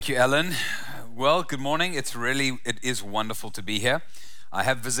Thank you, Ellen. Well, good morning. It is wonderful to be here. I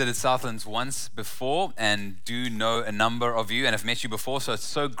have visited Southlands once before and do know a number of you and have met you before, so it's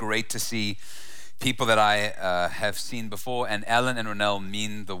so great to see people that I have seen before. And Ellen and Ronelle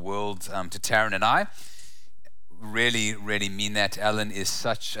mean the world to Taryn and I. Really, really mean that. Ellen is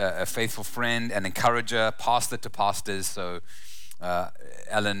such a faithful friend and encourager, pastor to pastors. So,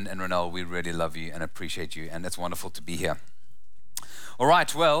 Ellen and Ronelle, we really love you and appreciate you, and it's wonderful to be here. All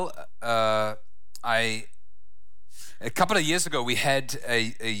right. Well, a couple of years ago, we had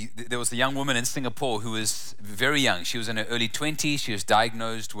there was a young woman in Singapore who was very young. She was in her early 20s. She was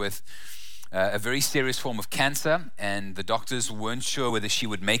diagnosed with a very serious form of cancer, and the doctors weren't sure whether she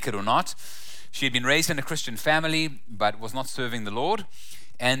would make it or not. She had been raised in a Christian family, but was not serving the Lord.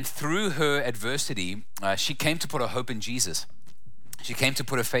 And through her adversity, she came to put her hope in Jesus. She came to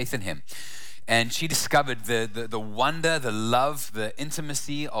put her faith in Him. And she discovered the wonder, the love, the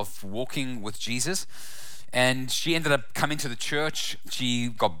intimacy of walking with Jesus. And she ended up coming to the church. She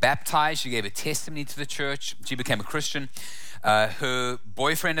got baptized. She gave a testimony to the church. She became a Christian. Her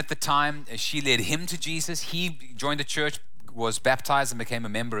boyfriend at the time, she led him to Jesus. He joined the church, was baptized, and became a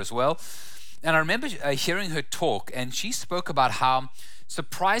member as well. And I remember hearing her talk, and she spoke about how,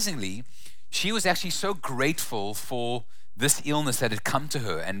 surprisingly, she was actually so grateful for this illness that had come to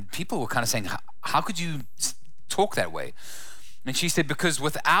her. And people were kind of saying, how could you talk that way? And she said, because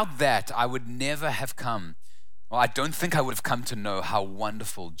without that, I would never have come. Well, I don't think I would have come to know how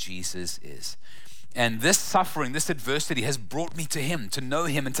wonderful Jesus is. And this suffering, this adversity has brought me to Him, to know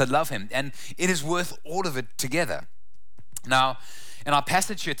Him and to love Him. And it is worth all of it together. Now, in our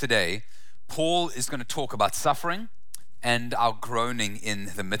passage here today, Paul is going to talk about suffering and our groaning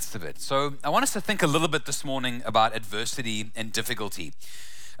in the midst of it. So I want us to think a little bit this morning about adversity and difficulty.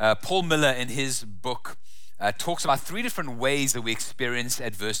 Paul Miller, in his book, talks about three different ways that we experience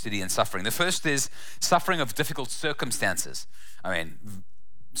adversity and suffering. The first is suffering of difficult circumstances. I mean,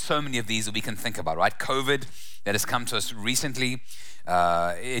 so many of these that we can think about, right? COVID that has come to us recently.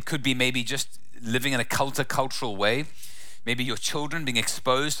 It could be maybe just living in a cultural way. Maybe your children being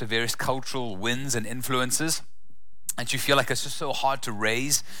exposed to various cultural winds and influences. And you feel like it's just so hard to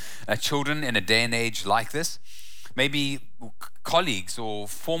raise children in a day and age like this. Maybe colleagues or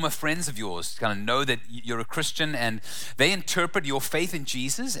former friends of yours kind of know that you're a Christian and they interpret your faith in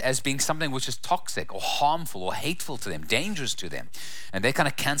Jesus as being something which is toxic or harmful or hateful to them, dangerous to them. And they kind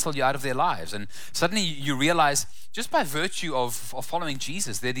of cancel you out of their lives. And suddenly you realize just by virtue of following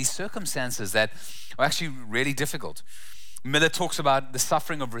Jesus, there are these circumstances that are actually really difficult. Miller talks about the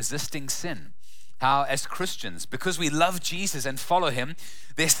suffering of resisting sin. How as Christians, because we love Jesus and follow Him,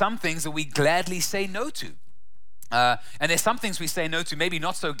 there's some things that we gladly say no to. And there's some things we say no to, maybe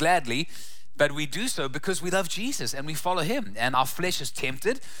not so gladly, but we do so because we love Jesus and we follow Him. And our flesh is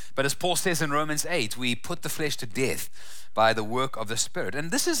tempted, but as Paul says in Romans 8, we put the flesh to death by the work of the Spirit.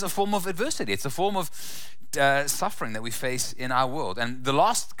 And this is a form of adversity. It's a form of suffering that we face in our world. And the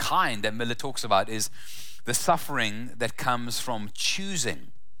last kind that Miller talks about is the suffering that comes from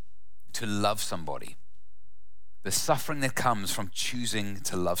choosing to love somebody. The suffering that comes from choosing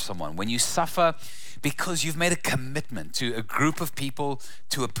to love someone. When you suffer because you've made a commitment to a group of people,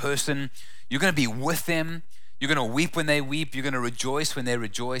 to a person, you're going to be with them. You're going to weep when they weep. You're going to rejoice when they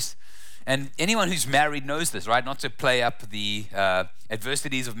rejoice. And anyone who's married knows this, right? Not to play up the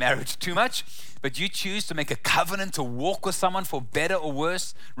adversities of marriage too much, but you choose to make a covenant to walk with someone for better or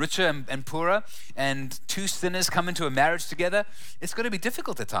worse, richer and poorer, and two sinners come into a marriage together. It's going to be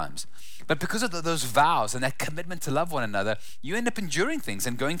difficult at times. But because of those vows and that commitment to love one another, you end up enduring things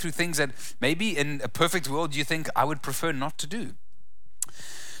and going through things that maybe in a perfect world you think I would prefer not to do.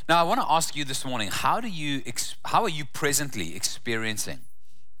 Now, I want to ask you this morning, how are you presently experiencing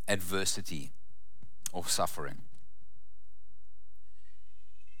adversity or suffering?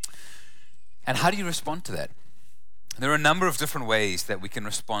 And how do you respond to that? There are a number of different ways that we can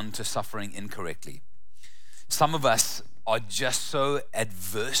respond to suffering incorrectly. Some of us are just so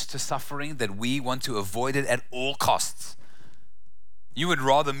adverse to suffering that we want to avoid it at all costs. You would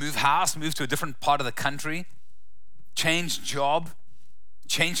rather move house, move to a different part of the country, change job,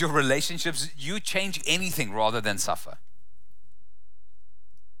 change your relationships. You change anything rather than suffer.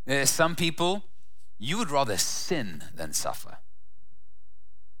 There are some people, you would rather sin than suffer.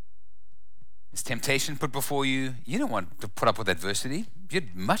 There's temptation put before you. You don't want to put up with adversity.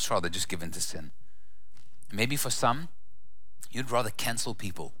 You'd much rather just give in to sin. Maybe for some, you'd rather cancel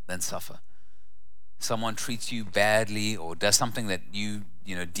people than suffer. Someone treats you badly or does something that you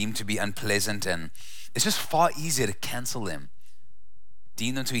deem to be unpleasant, and it's just far easier to cancel them,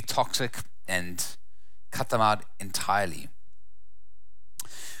 deem them to be toxic, and cut them out entirely.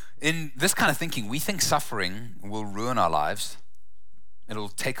 In this kind of thinking, we think suffering will ruin our lives. It'll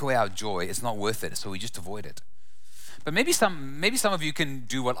take away our joy. It's not worth it, so we just avoid it. But maybe some of you can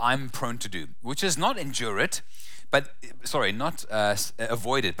do what I'm prone to do, which is not endure it, not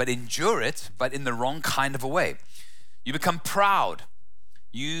avoid it, but endure it, but in the wrong kind of a way. You become proud.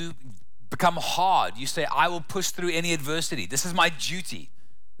 You become hard. You say, I will push through any adversity. This is my duty.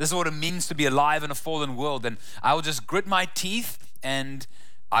 This is what it means to be alive in a fallen world. And I will just grit my teeth and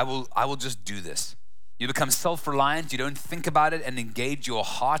I will just do this. You become self-reliant. You don't think about it and engage your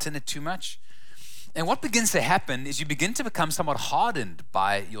heart in it too much. And what begins to happen is you begin to become somewhat hardened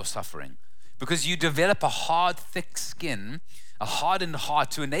by your suffering because you develop a hard, thick skin, a hardened heart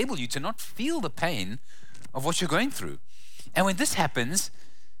to enable you to not feel the pain of what you're going through. And when this happens,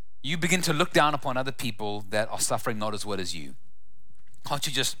 you begin to look down upon other people that are suffering not as well as you. Can't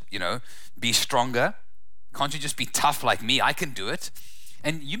you just, be stronger? Can't you just be tough like me? I can do it.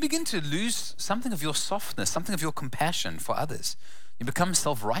 And you begin to lose something of your softness, something of your compassion for others. You become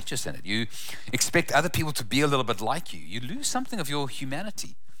self-righteous in it. You expect other people to be a little bit like you. You lose something of your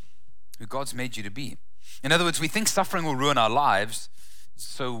humanity, who God's made you to be. In other words, we think suffering will ruin our lives,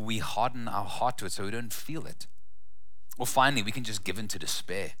 so we harden our heart to it so we don't feel it. Or finally, we can just give in to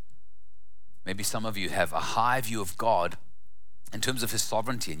despair. Maybe some of you have a high view of God in terms of his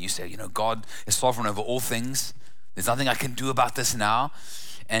sovereignty, and you say, God is sovereign over all things. There's nothing I can do about this now.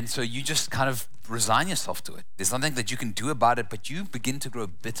 And so you just kind of resign yourself to it. There's nothing that you can do about it, but you begin to grow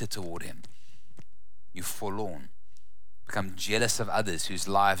bitter toward him. You forlorn, become jealous of others whose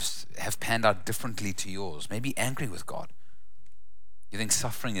lives have panned out differently to yours, maybe angry with God. You think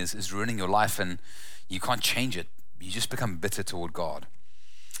suffering is ruining your life and you can't change it. You just become bitter toward God.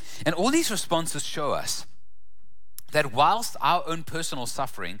 And all these responses show us that whilst our own personal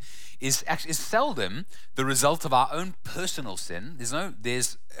suffering is seldom the result of our own personal sin,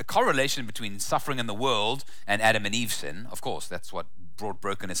 there's a correlation between suffering in the world and Adam and Eve's sin. Of course, that's what brought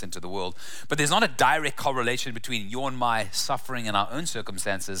brokenness into the world. But there's not a direct correlation between your and my suffering and our own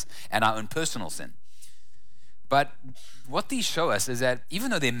circumstances and our own personal sin. But what these show us is that even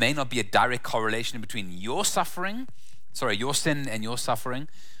though there may not be a direct correlation between your sin and your suffering,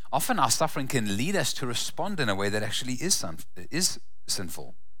 often our suffering can lead us to respond in a way that actually is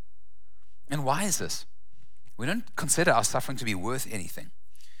sinful. And why is this? We don't consider our suffering to be worth anything.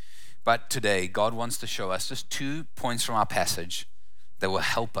 But today, God wants to show us just 2 points from our passage that will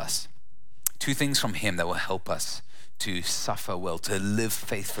help us. 2 things from him that will help us to suffer well, to live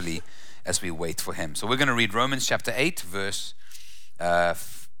faithfully as we wait for him. So we're going to read Romans chapter 8, verse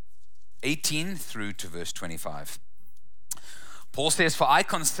 18 through to verse 25. Paul says, "For I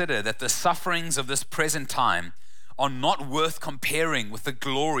consider that the sufferings of this present time are not worth comparing with the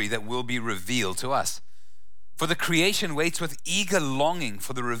glory that will be revealed to us. For the creation waits with eager longing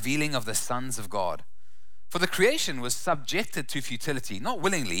for the revealing of the sons of God. For the creation was subjected to futility, not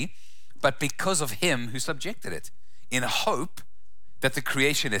willingly, but because of him who subjected it, in hope that the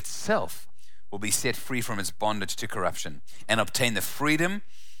creation itself will be set free from its bondage to corruption and obtain the freedom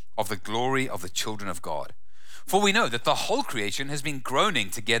of the glory of the children of God. For we know that the whole creation has been groaning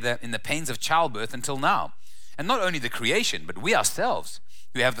together in the pains of childbirth until now. And not only the creation, but we ourselves,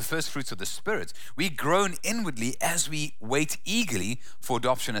 who have the first fruits of the Spirit, we groan inwardly as we wait eagerly for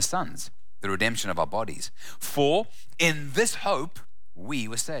adoption as sons, the redemption of our bodies. For in this hope we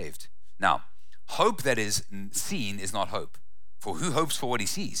were saved. Now, hope that is seen is not hope. For who hopes for what he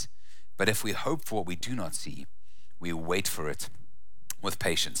sees? But if we hope for what we do not see, we wait for it with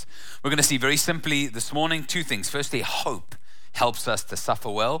patience." We're going to see very simply this morning 2 things. Firstly, hope helps us to suffer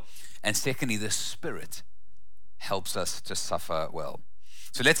well. And secondly, the Spirit helps us to suffer well.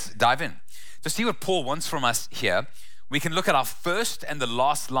 So let's dive in. To see what Paul wants from us here, we can look at our first and the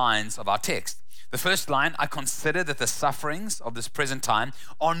last lines of our text. The first line, "I consider that the sufferings of this present time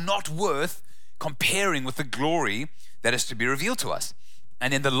are not worth comparing with the glory that is to be revealed to us."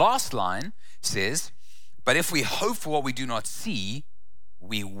 And then the last line says, "But if we hope for what we do not see,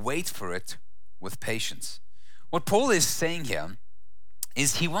 we wait for it with patience." What Paul is saying here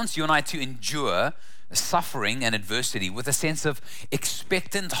is he wants you and I to endure suffering and adversity with a sense of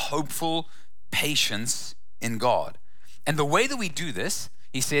expectant, hopeful patience in God. And the way that we do this,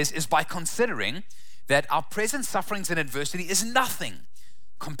 he says, is by considering that our present sufferings and adversity is nothing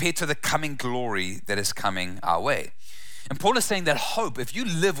compared to the coming glory that is coming our way. And Paul is saying that hope, if you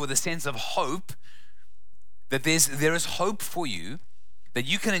live with a sense of hope, that there is hope for you, that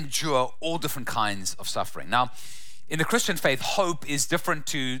you can endure all different kinds of suffering. Now, in the Christian faith, hope is different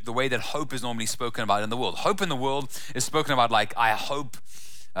to the way that hope is normally spoken about in the world. Hope in the world is spoken about like, I hope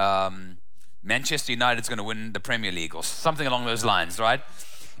Manchester United is going to win the Premier League or something along those lines, right?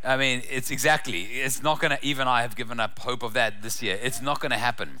 I mean, it's not going to, even I have given up hope of that this year. It's not going to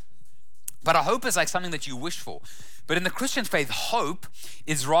happen. But a hope is like something that you wish for. But in the Christian faith, hope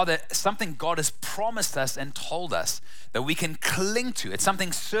is rather something God has promised us and told us that we can cling to. It's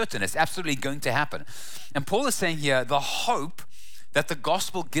something certain. It's absolutely going to happen. And Paul is saying here, the hope that the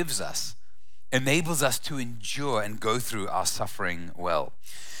gospel gives us enables us to endure and go through our suffering well.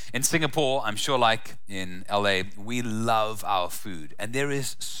 In Singapore, I'm sure like in LA, we love our food. And there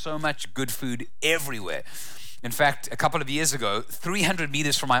is so much good food everywhere. In fact, a couple of years ago, 300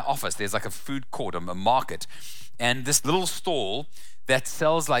 meters from my office, there's like a food court, a market. And this little stall that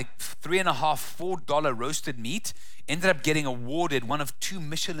sells like $3.50, $4 roasted meat ended up getting awarded one of 2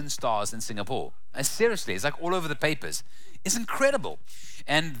 Michelin stars in Singapore. And seriously, it's like all over the papers. It's incredible.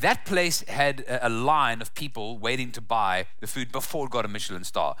 And that place had a line of people waiting to buy the food before it got a Michelin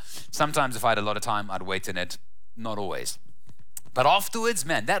star. Sometimes if I had a lot of time, I'd wait in it. Not always. But afterwards,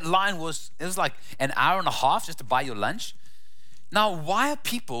 man, that line was like an hour and a half just to buy your lunch. Now, why are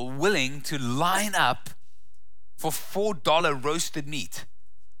people willing to line up for $4 roasted meat?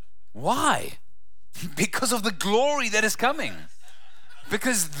 Why? Because of the glory that is coming.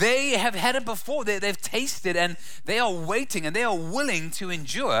 Because they have had it before, they've tasted, and they are waiting, and they are willing to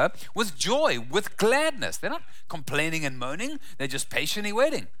endure with joy, with gladness. They're not complaining and moaning, they're just patiently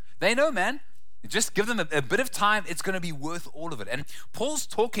waiting. They know, man, just give them a bit of time, it's going to be worth all of it. And Paul's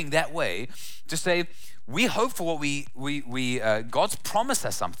talking that way to say, we hope for what God's promised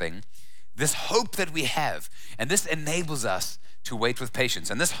us something, this hope that we have, and this enables us to wait with patience.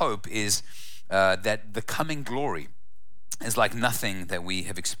 And this hope is that the coming glory is like nothing that we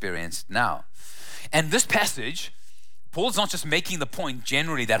have experienced now. And this passage, Paul's not just making the point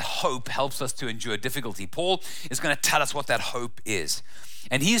generally that hope helps us to endure difficulty. Paul is going to tell us what that hope is.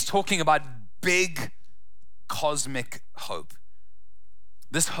 And he is talking about big cosmic hope.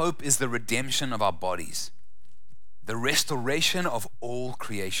 This hope is the redemption of our bodies, the restoration of all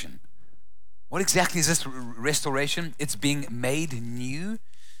creation. What exactly is this restoration? It's being made new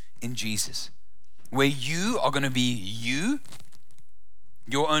in Jesus, where you are going to be you,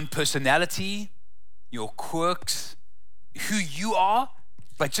 your own personality, your quirks, who you are,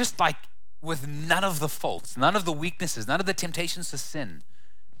 but just like with none of the faults, none of the weaknesses, none of the temptations to sin.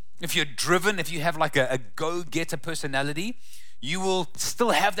 If you're driven, if you have like a go-getter personality, you will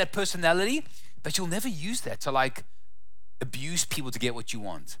still have that personality, but you'll never use that to like abuse people to get what you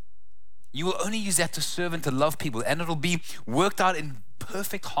want. You will only use that to serve and to love people, and it'll be worked out in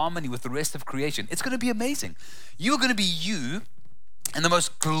perfect harmony with the rest of creation. It's going to be amazing. You're going to be you in the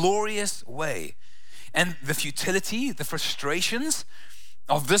most glorious way. And the futility, the frustrations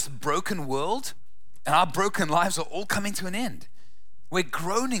of this broken world and our broken lives are all coming to an end. Where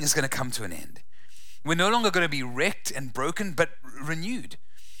groaning is going to come to an end. We're no longer going to be wrecked and broken, but renewed.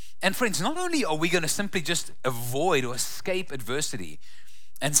 And friends, not only are we going to simply just avoid or escape adversity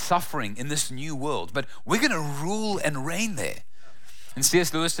and suffering in this new world, but we're going to rule and reign there. In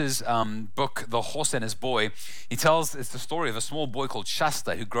C.S. Lewis's book, The Horse and His Boy, it's the story of a small boy called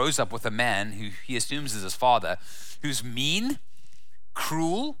Shasta who grows up with a man who he assumes is his father, who's mean,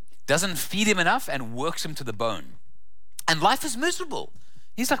 cruel, doesn't feed him enough, and works him to the bone. And life is miserable.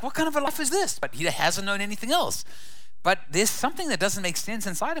 He's like, what kind of a life is this? But he hasn't known anything else. But there's something that doesn't make sense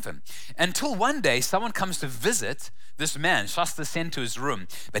inside of him. Until one day, someone comes to visit this man. Shasta sent to his room,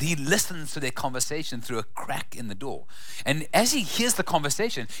 but he listens to their conversation through a crack in the door. And as he hears the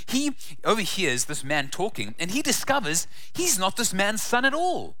conversation, he overhears this man talking, and he discovers he's not this man's son at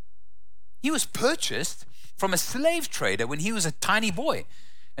all. He was purchased from a slave trader when he was a tiny boy.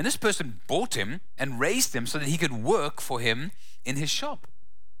 And this person bought him and raised him so that he could work for him in his shop.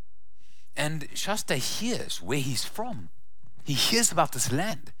 And Shasta hears where he's from. He hears about this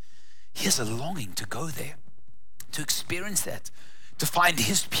land. He has a longing to go there, to experience that, to find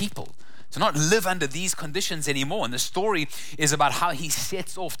his people, to not live under these conditions anymore. And the story is about how he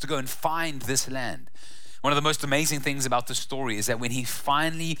sets off to go and find this land. One of the most amazing things about the story is that when he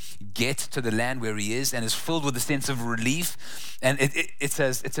finally gets to the land where he is and is filled with a sense of relief, and it's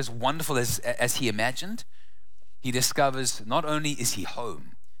as wonderful as he imagined, he discovers not only is he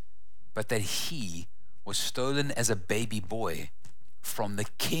home, but that he was stolen as a baby boy from the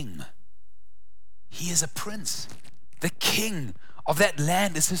king. He is a prince. The king of that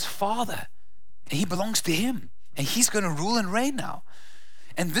land is his father. And he belongs to him. And he's going to rule and reign now.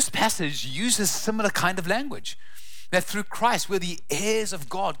 And this passage uses similar kind of language. That through Christ, we're the heirs of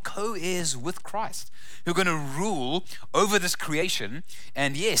God, co-heirs with Christ, who are going to rule over this creation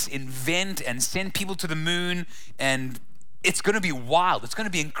and, yes, invent and send people to the moon. And it's going to be wild. It's going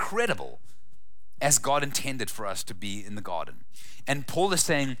to be incredible. as God intended for us to be in the garden. And Paul is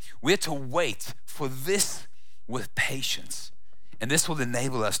saying we're to wait for this with patience. And this will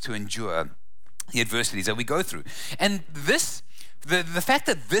enable us to endure the adversities that we go through. And this, the fact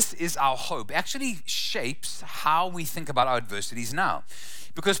that this is our hope actually shapes how we think about our adversities now.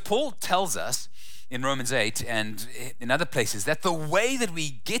 Because Paul tells us in Romans 8 and in other places that the way that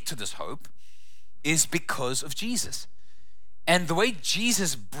we get to this hope is because of Jesus. And the way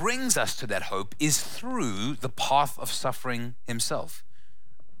Jesus brings us to that hope is through the path of suffering himself.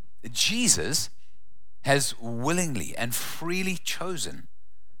 Jesus has willingly and freely chosen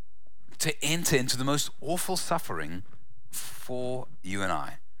to enter into the most awful suffering for you and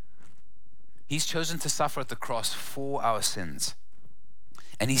I. He's chosen to suffer at the cross for our sins.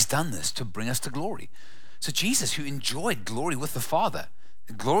 And he's done this to bring us to glory. So Jesus, who enjoyed glory with the Father,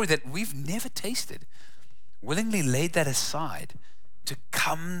 glory that we've never tasted, willingly laid that aside to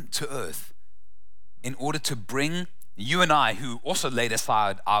come to earth in order to bring you and I, who also laid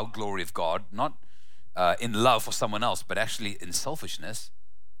aside our glory of God, not in love for someone else, but actually in selfishness,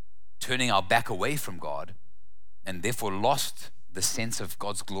 turning our back away from God, and therefore lost the sense of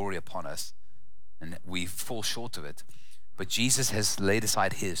God's glory upon us, and we fall short of it. But Jesus has laid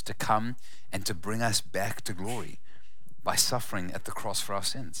aside his to come and to bring us back to glory by suffering at the cross for our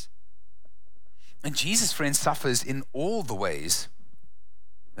sins. And Jesus, friends, suffers in all the ways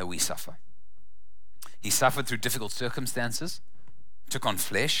that we suffer. He suffered through difficult circumstances, took on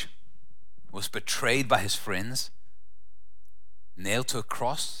flesh, was betrayed by his friends, nailed to a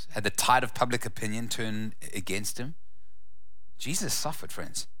cross, had the tide of public opinion turn against him. Jesus suffered,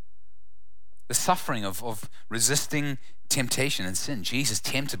 friends. The suffering of resisting temptation and sin. Jesus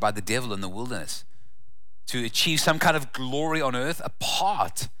tempted by the devil in the wilderness to achieve some kind of glory on earth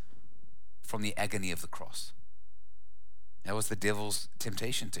apart from the agony of the cross. That was the devil's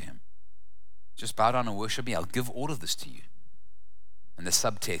temptation to him. Just bow down and worship me. I'll give all of this to you. And the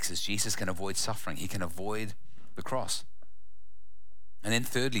subtext is Jesus can avoid suffering. He can avoid the cross. And then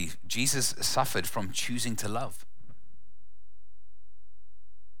thirdly, Jesus suffered from choosing to love.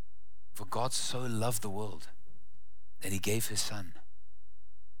 For God so loved the world that he gave his son.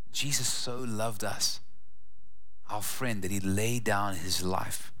 Jesus so loved us, our friend, that he laid down his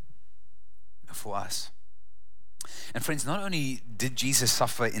life for us. And friends, not only did Jesus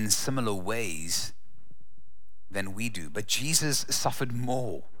suffer in similar ways than we do, but Jesus suffered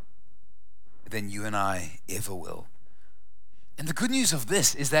more than you and I ever will. And the good news of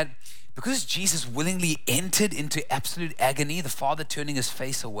this is that because Jesus willingly entered into absolute agony, the Father turning his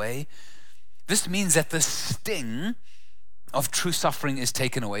face away, this means that the sting of true suffering is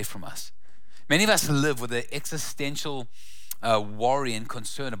taken away from us. Many of us live with an existential worry and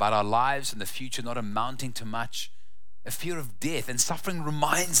concern about our lives and the future not amounting to much, a fear of death, and suffering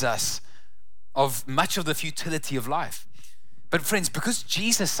reminds us of much of the futility of life. But friends, because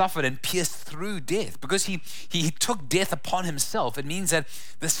Jesus suffered and pierced through death, because he took death upon himself, it means that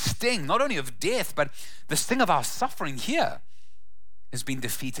the sting, not only of death, but the sting of our suffering here has been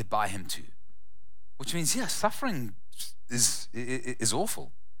defeated by him too. Which means, yeah, suffering is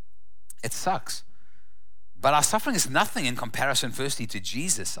awful. It sucks. But our suffering is nothing in comparison, firstly, to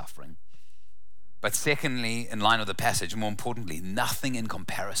Jesus' suffering. But secondly, in line with the passage, more importantly, nothing in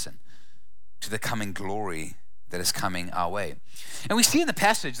comparison to the coming glory that is coming our way. And we see in the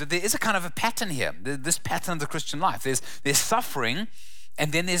passage that there is a kind of a pattern here, this pattern of the Christian life. There's suffering,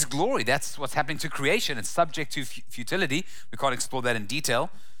 and then there's glory. That's what's happening to creation. It's subject to futility. We can't explore that in detail.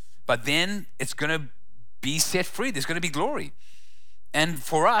 But then it's going to be set free. There's going to be glory. And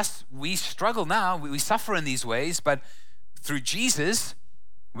for us, we struggle now. We suffer in these ways, but through Jesus,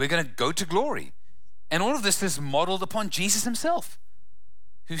 we're going to go to glory. And all of this is modeled upon Jesus himself,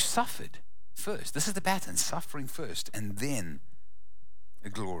 who suffered first. This is the pattern, suffering first, and then a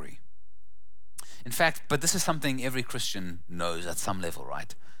glory. In fact, but this is something every Christian knows at some level,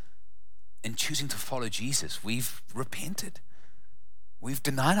 right? In choosing to follow Jesus, we've repented. We've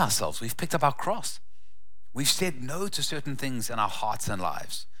denied ourselves. We've picked up our cross. We've said no to certain things in our hearts and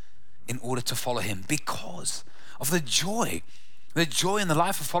lives in order to follow him because of the joy in the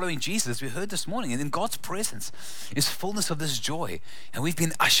life of following Jesus. We heard this morning, and in God's presence is fullness of this joy. And we've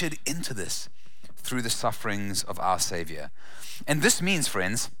been ushered into this through the sufferings of our Savior. And this means,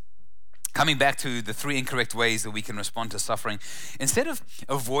 friends, coming back to the three incorrect ways that we can respond to suffering, instead of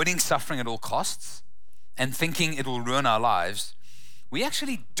avoiding suffering at all costs and thinking it will ruin our lives, we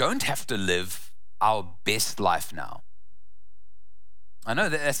actually don't have to live our best life now. I know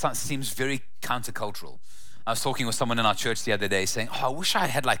that seems very countercultural. I was talking with someone in our church the other day saying, I wish I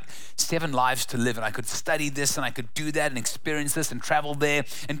had like 7 lives to live and I could study this and I could do that and experience this and travel there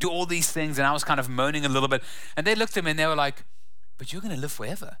and do all these things. And I was kind of moaning a little bit. And they looked at me and they were like, but you're going to live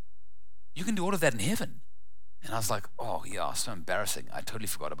forever. You can do all of that in heaven. And I was like, oh yeah, so embarrassing. I totally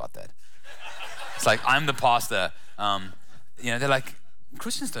forgot about that. It's like, I'm the pastor. They're like,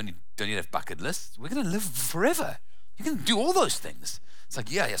 Christians don't need to have bucket lists. We're going to live forever. You can do all those things. It's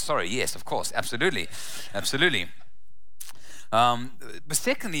like, yes, of course, absolutely. But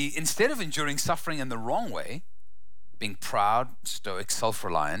secondly, instead of enduring suffering in the wrong way, being proud, stoic,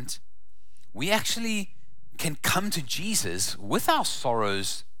 self-reliant, we actually can come to Jesus with our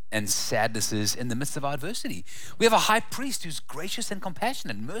sorrows and sadnesses in the midst of our adversity. We have a high priest who's gracious and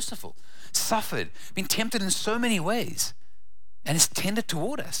compassionate, merciful, suffered, been tempted in so many ways, and is tender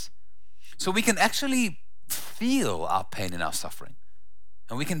toward us. So we can actually feel our pain and our suffering.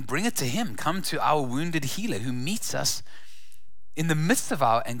 And we can bring it to him, come to our wounded healer who meets us in the midst of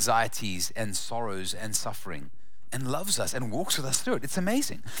our anxieties and sorrows and suffering and loves us and walks with us through it. It's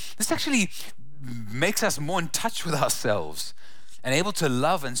amazing. This actually makes us more in touch with ourselves and able to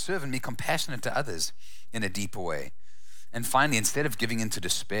love and serve and be compassionate to others in a deeper way. And finally, instead of giving into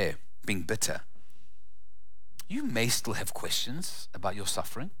despair, being bitter, you may still have questions about your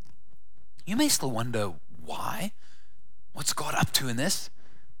suffering. You may still wonder why. What's God up to in this?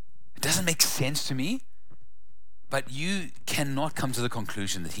 It doesn't make sense to me. But you cannot come to the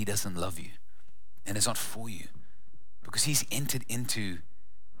conclusion that he doesn't love you and is not for you, because he's entered into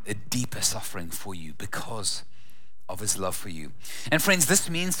a deeper suffering for you because of his love for you. And friends, this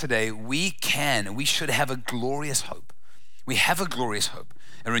means today we should have a glorious hope. We have a glorious hope,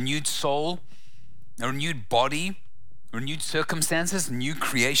 a renewed soul, a renewed body, renewed circumstances, new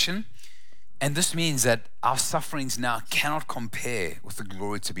creation. And this means that our sufferings now cannot compare with the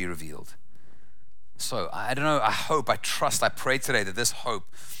glory to be revealed. So I don't know, I trust, I pray today that this hope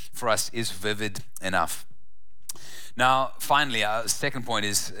for us is vivid enough. Now, finally, our second point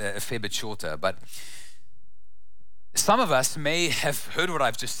is a fair bit shorter, but some of us may have heard what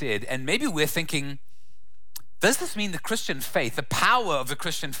I've just said, and maybe we're thinking, does this mean the Christian faith, the power of the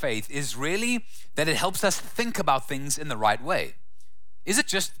Christian faith is really that it helps us think about things in the right way? Is it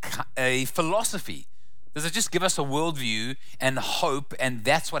just a philosophy? Does it just give us a worldview and hope, and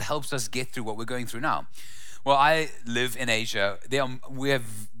that's what helps us get through what we're going through now? Well, I live in Asia. We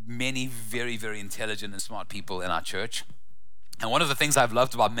have many very, very intelligent and smart people in our church. And one of the things I've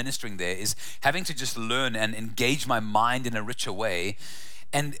loved about ministering there is having to just learn and engage my mind in a richer way.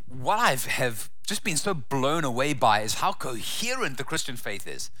 And what I have just been so blown away by is how coherent the Christian faith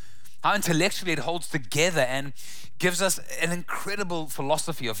is, how intellectually it holds together and gives us an incredible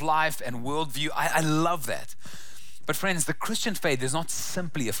philosophy of life and worldview. I love that. But friends, the Christian faith is not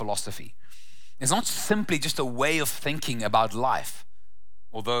simply a philosophy. It's not simply just a way of thinking about life,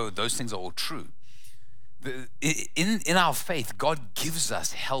 although those things are all true. In our faith, God gives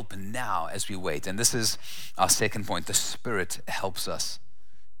us help now as we wait. And this is our second point. The Spirit helps us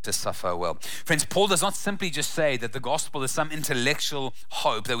to suffer well. Friends, Paul does not simply just say that the gospel is some intellectual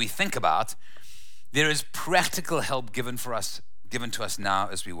hope that we think about. There is practical help given to us now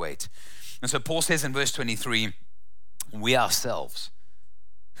as we wait. And so Paul says in verse 23, we ourselves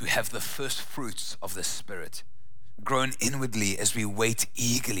who have the first fruits of the Spirit groan inwardly as we wait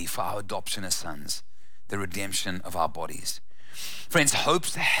eagerly for our adoption as sons, the redemption of our bodies. Friends,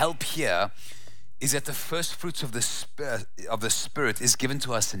 hope's help here is that the first fruits of the Spirit is given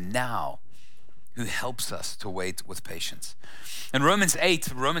to us now, who helps us to wait with patience. And Romans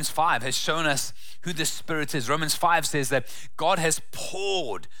 5 has shown us who the Spirit is. Romans 5 says that God has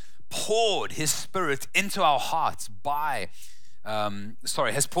poured his Spirit into our hearts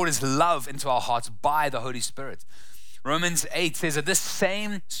has poured his love into our hearts by the Holy Spirit. Romans 8 says that this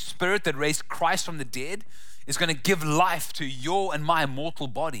same Spirit that raised Christ from the dead is going to give life to your and my mortal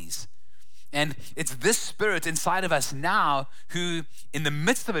bodies. And it's this Spirit inside of us now who, in the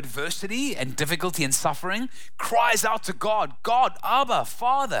midst of adversity and difficulty and suffering, cries out to God, God, Abba,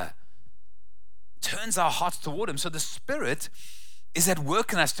 Father, turns our hearts toward him. So the Spirit is at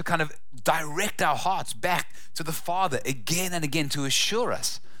work in us to kind of direct our hearts back to the Father again and again, to assure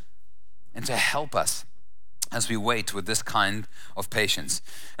us and to help us as we wait with this kind of patience.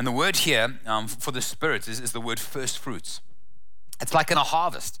 And the word here for the Spirit is the word first fruits. It's like in a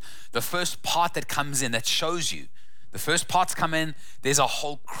harvest. The first part that comes in, that shows you. The first parts come in, there's a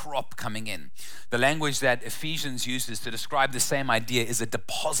whole crop coming in. The language that Ephesians uses to describe the same idea is a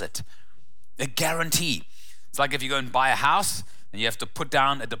deposit, a guarantee. It's like if you go and buy a house and you have to put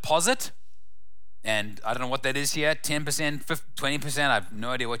down a deposit. And I don't know what that is here, 10%, 20%, I have no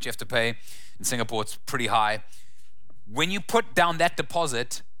idea what you have to pay. In Singapore, it's pretty high. When you put down that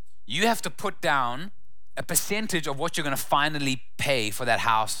deposit, you have to put down a percentage of what you're going to finally pay for that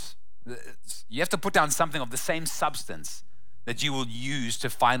house. You have to put down something of the same substance that you will use to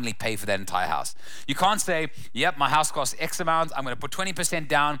finally pay for that entire house. You can't say, yep, my house costs X amount, I'm going to put 20%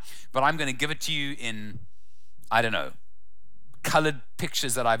 down, but I'm going to give it to you in, I don't know, colored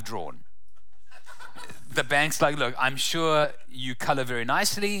pictures that I've drawn. The bank's like, look, I'm sure you color very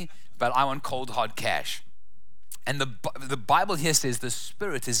nicely, but I want cold, hard cash. And the Bible here says the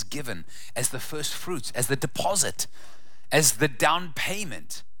Spirit is given as the first fruits, as the deposit, as the down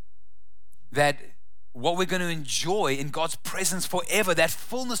payment, that what we're going to enjoy in God's presence forever, that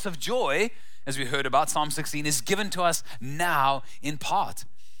fullness of joy, as we heard about Psalm 16, is given to us now in part.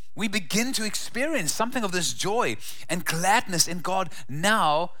 We begin to experience something of this joy and gladness in God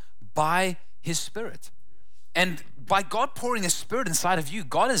now by His Spirit. And by God pouring His Spirit inside of you,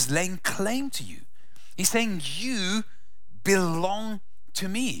 God is laying claim to you. He's saying, you belong to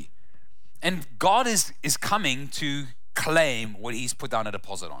me. And God is coming to claim what He's put down a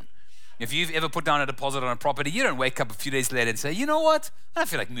deposit on. If you've ever put down a deposit on a property, you don't wake up a few days later and say, you know what? I don't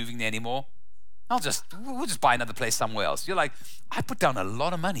feel like moving there anymore. We'll just buy another place somewhere else. You're like, I put down a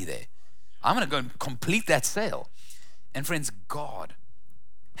lot of money there. I'm going to go and complete that sale. And friends, God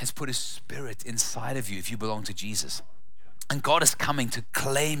has put His Spirit inside of you if you belong to Jesus. And God is coming to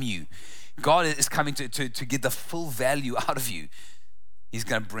claim you. God is coming to get the full value out of you. He's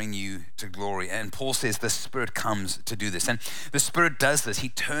going to bring you to glory. And Paul says the Spirit comes to do this. And the Spirit does this. He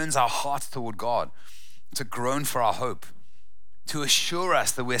turns our hearts toward God to groan for our hope, to assure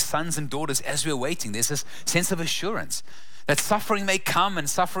us that we're sons and daughters as we're waiting. There's this sense of assurance that suffering may come and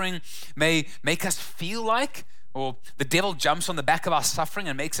suffering may make us feel like, or the devil jumps on the back of our suffering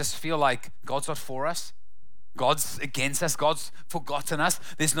and makes us feel like God's not for us. God's against us. God's forgotten us.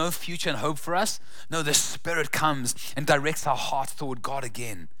 There's no future and hope for us. No, the Spirit comes and directs our hearts toward God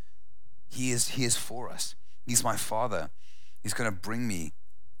again. He is for us. He's my Father. He's going to bring me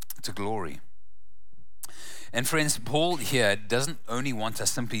to glory. And friends, Paul here doesn't only want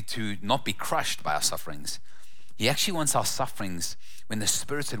us simply to not be crushed by our sufferings. He actually wants our sufferings, when the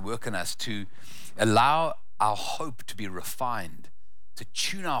Spirit's at work in us, to allow our hope to be refined, to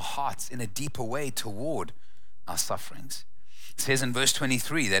tune our hearts in a deeper way toward our sufferings. It says in verse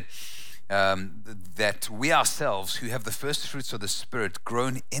 23 that we ourselves who have the first fruits of the Spirit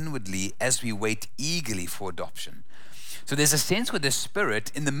groan inwardly as we wait eagerly for adoption. So there's a sense where the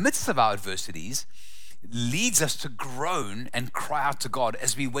Spirit, in the midst of our adversities, leads us to groan and cry out to God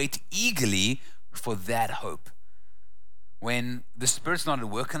as we wait eagerly for that hope. When the Spirit's not at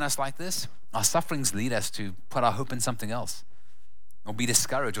work in us like this, our sufferings lead us to put our hope in something else, or be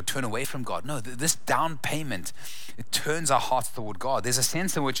discouraged, or turn away from God. No, this down payment, it turns our hearts toward God. There's a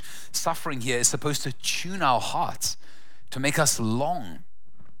sense in which suffering here is supposed to tune our hearts, to make us long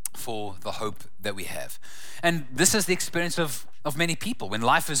for the hope that we have. And this is the experience of many people. When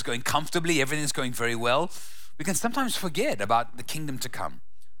life is going comfortably, everything's going very well, we can sometimes forget about the kingdom to come.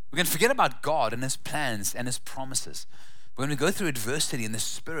 We can forget about God and His plans and His promises. But when we go through adversity and the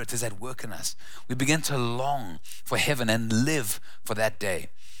Spirit is at work in us, we begin to long for heaven and live for that day.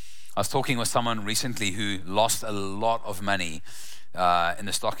 I was talking with someone recently who lost a lot of money in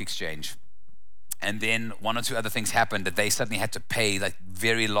the stock exchange. And then one or two other things happened that they suddenly had to pay like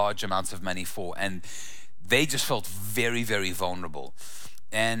very large amounts of money for. And they just felt very, very vulnerable.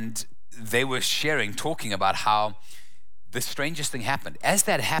 And they were talking about how the strangest thing happened. As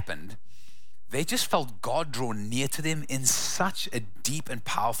that happened, they just felt God draw near to them in such a deep and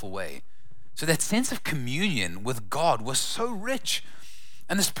powerful way. So that sense of communion with God was so rich.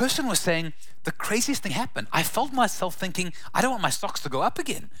 And this person was saying, the craziest thing happened. I felt myself thinking, I don't want my stocks to go up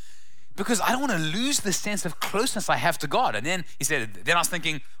again, because I don't want to lose the sense of closeness I have to God. And then he said, then I was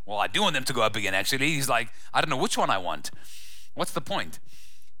thinking, well, I do want them to go up again, actually. He's like, I don't know which one I want. What's the point?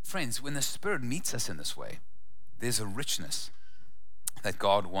 Friends, when the Spirit meets us in this way, there's a richness that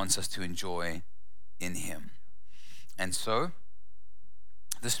God wants us to enjoy in Him. And so,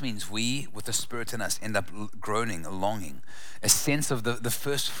 this means we, with the Spirit in us, end up groaning, longing, a sense of the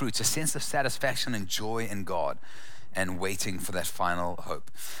first fruits, a sense of satisfaction and joy in God, and waiting for that final hope.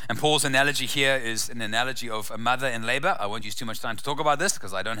 And Paul's analogy here is an analogy of a mother in labor. I won't use too much time to talk about this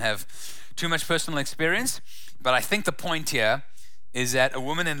because I don't have too much personal experience. But I think the point here is that a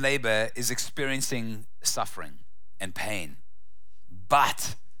woman in labor is experiencing suffering and pain.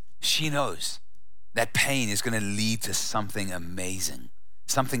 But she knows that pain is going to lead to something amazing,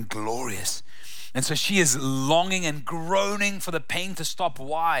 something glorious. And so she is longing and groaning for the pain to stop.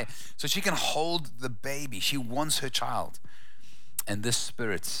 Why? So she can hold the baby. She wants her child. And this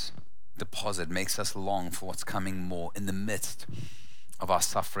Spirit's deposit makes us long for what's coming more in the midst of our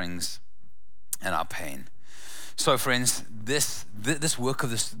sufferings and our pain. So friends, this work of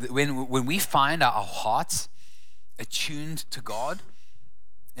this, when we find our hearts attuned to God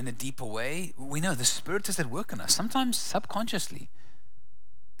in a deeper way, we know the Spirit is at work in us, sometimes subconsciously,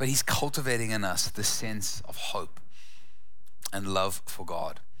 but He's cultivating in us the sense of hope and love for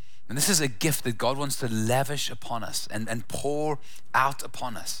God. And this is a gift that God wants to lavish upon us and pour out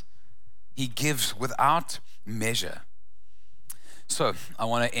upon us. He gives without measure. So I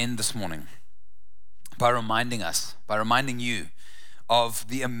want to end this morning by reminding you of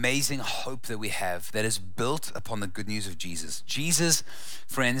the amazing hope that we have that is built upon the good news of Jesus. Jesus,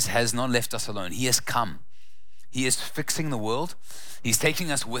 friends, has not left us alone. He has come. He is fixing the world. He's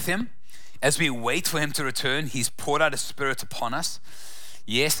taking us with Him. As we wait for Him to return, He's poured out His Spirit upon us.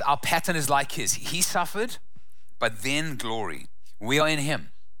 Yes, our pattern is like His. He suffered, but then glory. We are in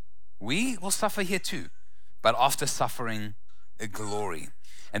Him. We will suffer here too, but after suffering, a glory.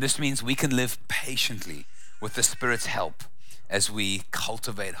 And this means we can live patiently with the Spirit's help as we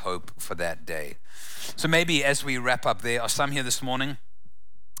cultivate hope for that day. So maybe as we wrap up, there are some here this morning,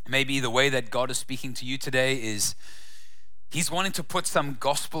 maybe the way that God is speaking to you today is He's wanting to put some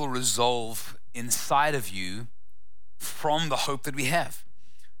gospel resolve inside of you from the hope that we have.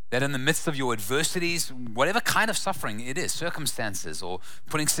 That in the midst of your adversities, whatever kind of suffering it is, circumstances or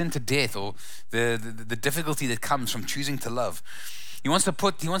putting sin to death or the difficulty that comes from choosing to love, He wants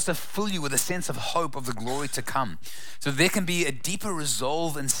to fill you with a sense of hope of the glory to come. So there can be a deeper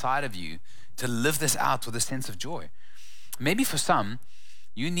resolve inside of you to live this out with a sense of joy. Maybe for some,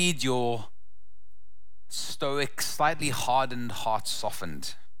 you need your stoic, slightly hardened heart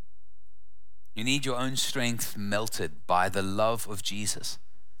softened. You need your own strength melted by the love of Jesus,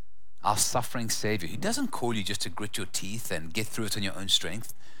 our suffering Savior. He doesn't call you just to grit your teeth and get through it on your own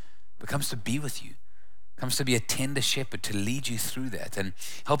strength, but comes to be with you, comes to be a tender shepherd to lead you through that and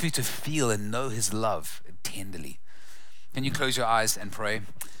help you to feel and know His love tenderly. Can you close your eyes and pray?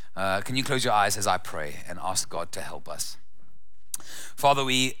 Can you close your eyes as I pray and ask God to help us? Father,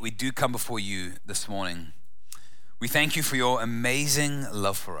 we do come before you this morning. We thank you for your amazing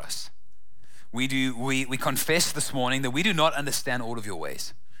love for us. We confess this morning that we do not understand all of your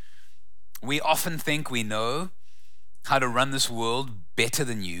ways. We often think we know how to run this world better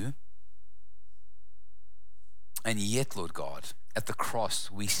than you. And yet, Lord God, at the cross,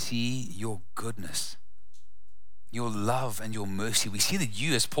 we see your goodness, your love and your mercy. We see that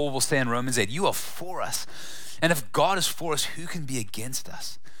you, as Paul will say in Romans 8, you are for us. And if God is for us, who can be against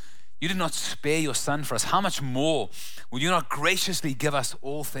us? You did not spare your Son for us. How much more will you not graciously give us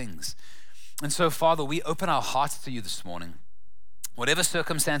all things? And so, Father, we open our hearts to you this morning. Whatever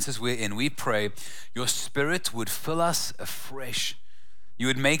circumstances we're in, we pray your Spirit would fill us afresh. You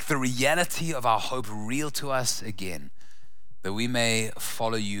would make the reality of our hope real to us again, that we may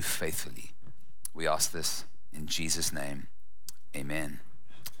follow you faithfully. We ask this in Jesus' name. Amen.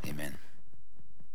 Amen.